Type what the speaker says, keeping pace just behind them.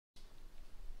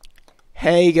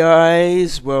Hey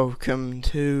guys, welcome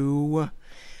to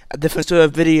a different sort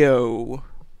of video.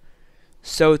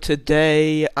 So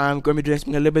today I'm going to be doing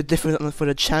something a little bit different for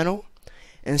the channel.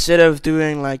 Instead of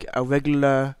doing like a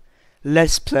regular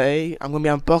let's play, I'm going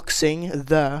to be unboxing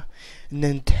the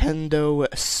Nintendo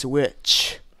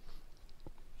Switch.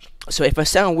 So if I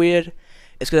sound weird,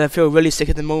 it's because I feel really sick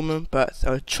at the moment, but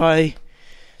I'll try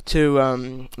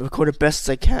to record the best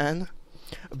as I can.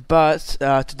 But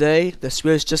today the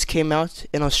Switch just came out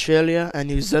in Australia and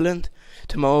New Zealand,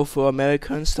 tomorrow for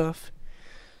America and stuff.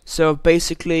 So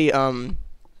basically, in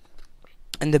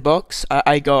the box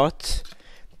I got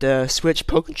the Switch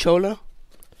Pro Controller,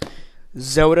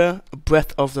 Zelda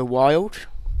Breath of the Wild,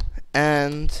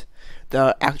 and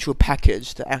the actual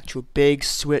package, the actual big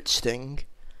Switch thing.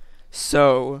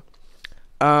 So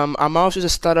I'm also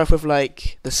just start off with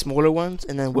like the smaller ones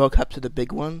and then work up to the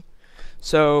big one.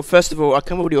 So first of all, I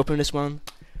can't really open this one.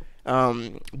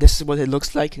 This is what it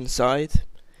looks like inside.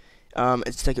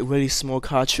 It's like a really small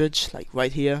cartridge, like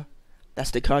right here.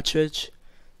 That's the cartridge,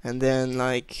 and then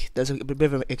like there's a bit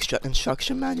of an extra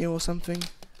instruction manual or something.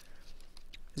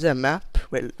 Is there a map?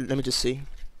 Wait, let me just see.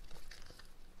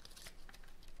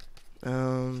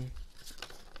 Oh,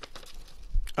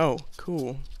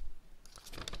 cool.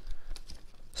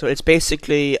 So it's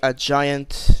basically a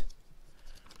giant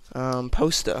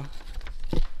poster.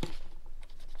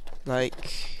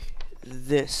 Like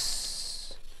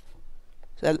this.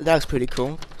 That looks pretty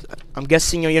cool. I'm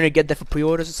guessing you're gonna get that for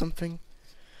pre-orders or something.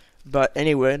 But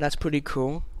anyway, that's pretty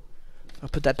cool. I'll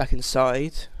put that back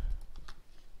inside.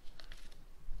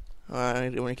 I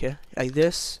don't really care. Like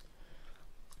this.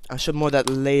 I'll show more of that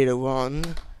later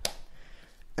on.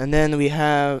 And then we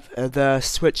have the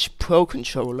Switch Pro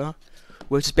Controller,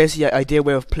 which is basically an ideal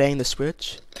way of playing the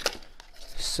Switch.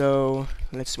 So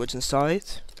let's switch inside.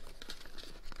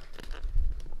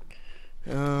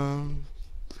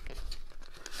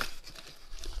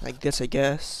 Like this, I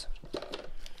guess.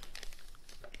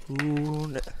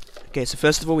 Ooh, okay, so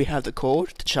first of all we have the cord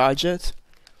to charge it,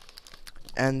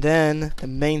 and then the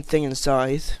main thing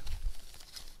inside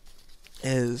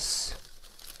is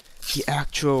the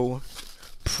actual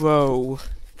Pro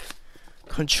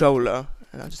Controller.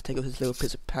 And I'll just take off this little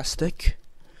piece of plastic.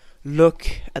 Look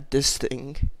at this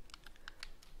thing.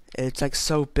 It's like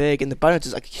so big, and the buttons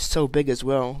is like so big as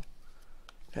well.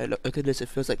 Hey, look at this, it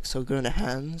feels like so good in the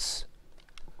hands.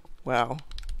 Wow.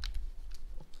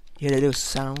 You hear the little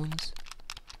sounds?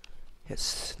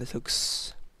 Yes, this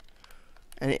looks...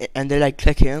 And they like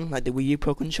click in, like the Wii U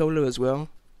Pro Controller as well.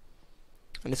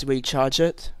 And this is where you charge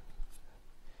it.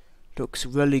 Looks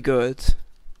really good.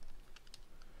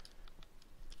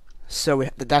 So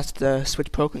that's the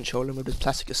Switch Pro Controller with the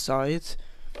plastic aside.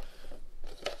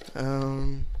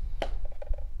 There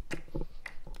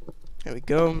we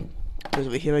go. Goes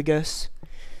over here, I guess.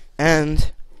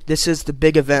 And this is the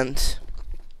big event,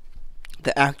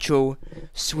 the actual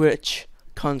Switch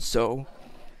console.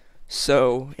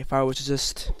 So if I was to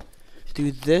just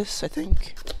do this, I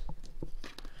think,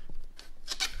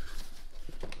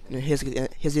 and here's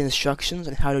the instructions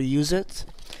on how to use it,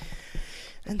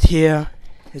 and here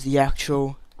is the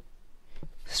actual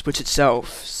Switch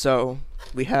itself. So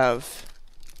we have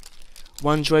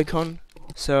one Joy-Con,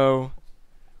 so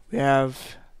we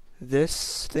have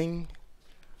this thing.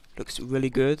 Looks really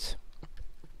good.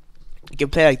 You can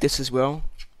play like this as well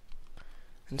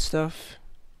and stuff,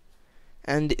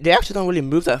 and they actually don't really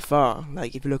move that far.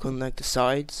 Like if you look on like the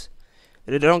sides,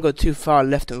 they don't go too far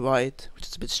left and right, which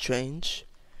is a bit strange.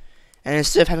 And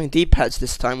instead of having D-pads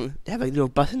this time, they have like little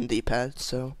button D-pads,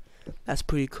 so that's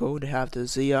pretty cool. They have the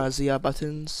ZR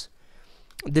buttons.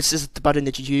 This is the button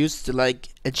that you use to like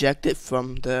eject it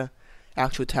from the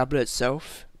actual tablet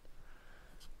itself.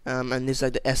 And there's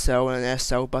like the SL and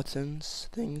SL buttons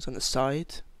things on the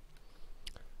side.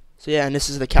 So yeah, and this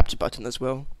is the capture button as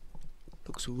well.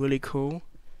 Looks really cool.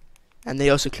 And they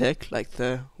also click like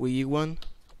the Wii U one.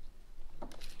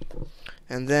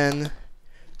 And then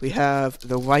we have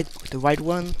the right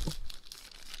one,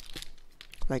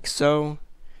 like so.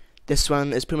 This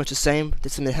one is pretty much the same.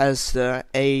 This one, it has the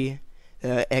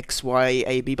X, Y,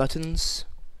 A, B buttons,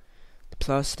 the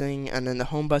plus thing, and then the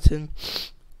home button.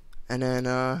 And then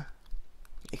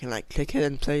you can like click it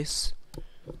in place,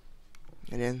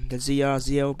 and then the ZR,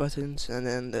 ZL buttons, and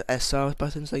then the SR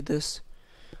buttons like this.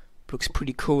 Looks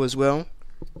pretty cool as well.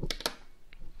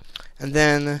 And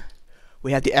then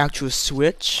we have the actual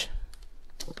Switch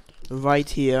right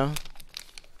here.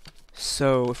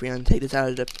 So if we can take this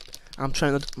out of the, I'm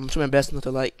trying my best not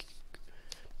to like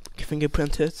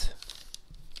fingerprint it.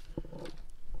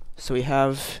 So we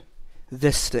have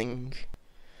this thing.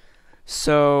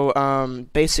 So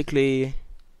basically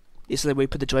This is where we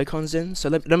put the Joy-Cons in. So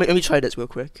let me try this real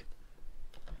quick.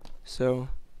 So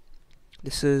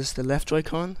this is the left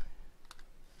Joy-Con.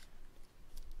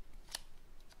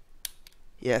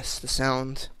 Yes, the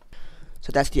sound.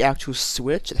 So that's the actual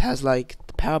Switch. It has like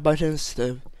the power buttons,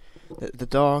 the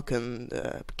dock, and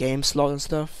the game slot and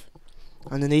stuff.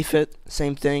 Underneath it,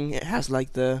 same thing. It has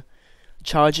like the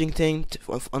charging thing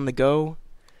on the go,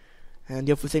 and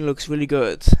the other thing looks really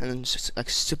good, and it's just, like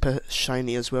super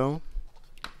shiny as well.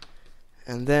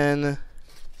 And then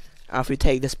after we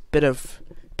take this bit of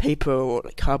paper or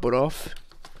like cardboard off,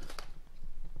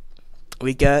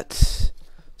 we get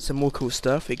some more cool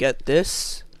stuff. We get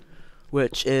this,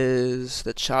 which is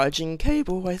the charging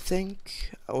cable, I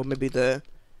think, or maybe the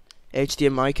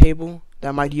HDMI cable that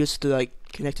I might use to like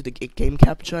connect to the game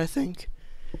capture, I think.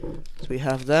 So we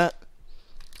have that.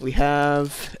 We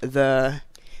have the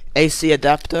AC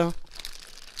adapter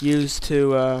used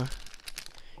to,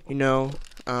 you know,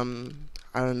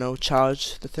 I don't know,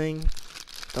 charge the thing.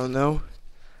 Don't know.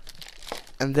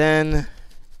 And then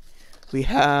we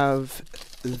have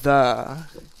the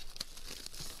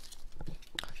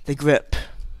grip.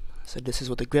 So this is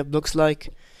what the grip looks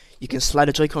like. You can slide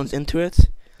the Joy-Cons into it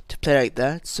to play like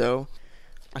that. So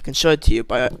I can show it to you,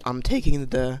 but I'm taking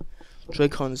the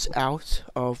Joy-Cons out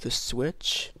of the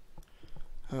Switch.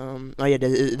 Oh yeah,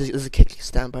 there's a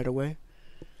kickstand, by the way.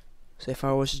 So if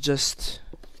I was to just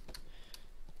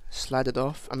slide it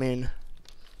off, I mean,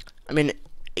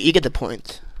 you get the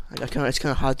point. Like, it's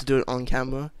kind of hard to do it on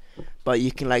camera, but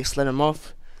you can like slide them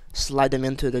off, slide them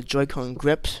into the Joy-Con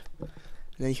grips, and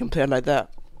then you can play it like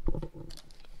that.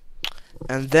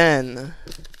 And then,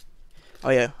 oh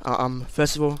yeah,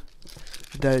 first of all,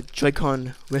 the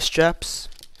Joy-Con wrist straps,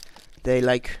 they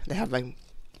have like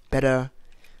better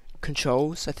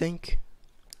controls, I think,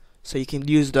 so you can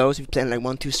use those if you're playing like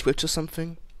 1-2 Switch or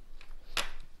something.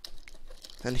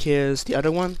 And here's the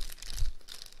other one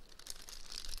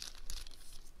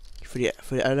for the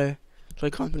other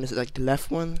Joy-Con. This is like the left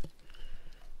one.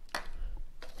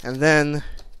 And then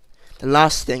the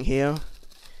last thing here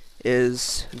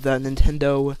is the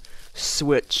Nintendo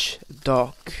Switch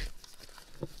dock,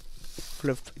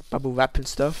 full of bubble wrap and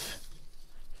stuff.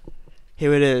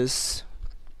 Here it is,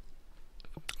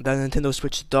 the Nintendo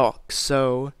Switch dock.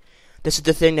 So this is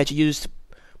the thing that you use to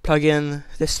plug in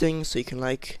this thing, so you can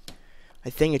like, I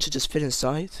think it should just fit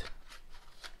inside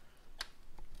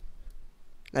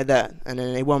like that, and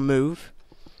then it won't move.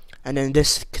 And then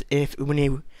this, when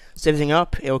you set everything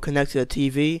up, it will connect to the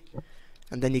TV,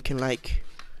 and then you can like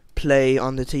play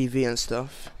on the TV and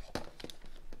stuff.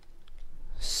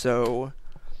 So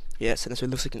yes, and that's what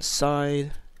it looks like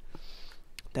inside.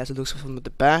 That's what it looks like from the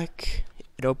back.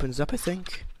 It opens up, I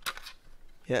think.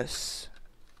 Yes.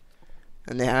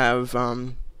 And they have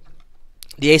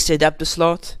the AC adapter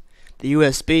slot, the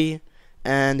USB,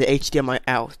 and the HDMI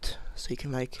out. So you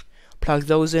can like plug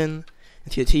those in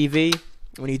into your TV.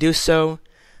 When you do so,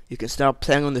 you can start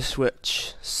playing on the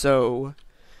Switch. So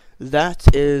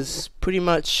that is pretty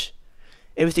much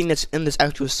everything that's in this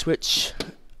actual Switch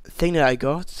thing that I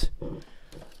got.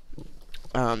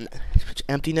 It's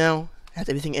empty now. It has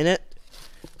everything in it,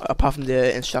 apart from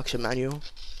the instruction manual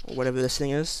or whatever this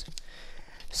thing is.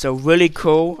 So really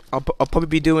cool. I'll probably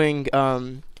be doing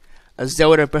a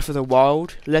Zelda Breath of the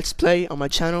Wild Let's Play on my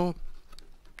channel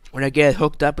when I get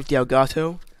hooked up with the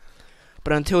Elgato.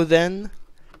 But until then,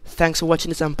 thanks for watching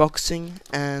this unboxing,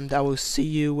 and I will see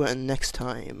you next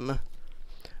time.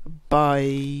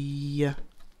 Bye.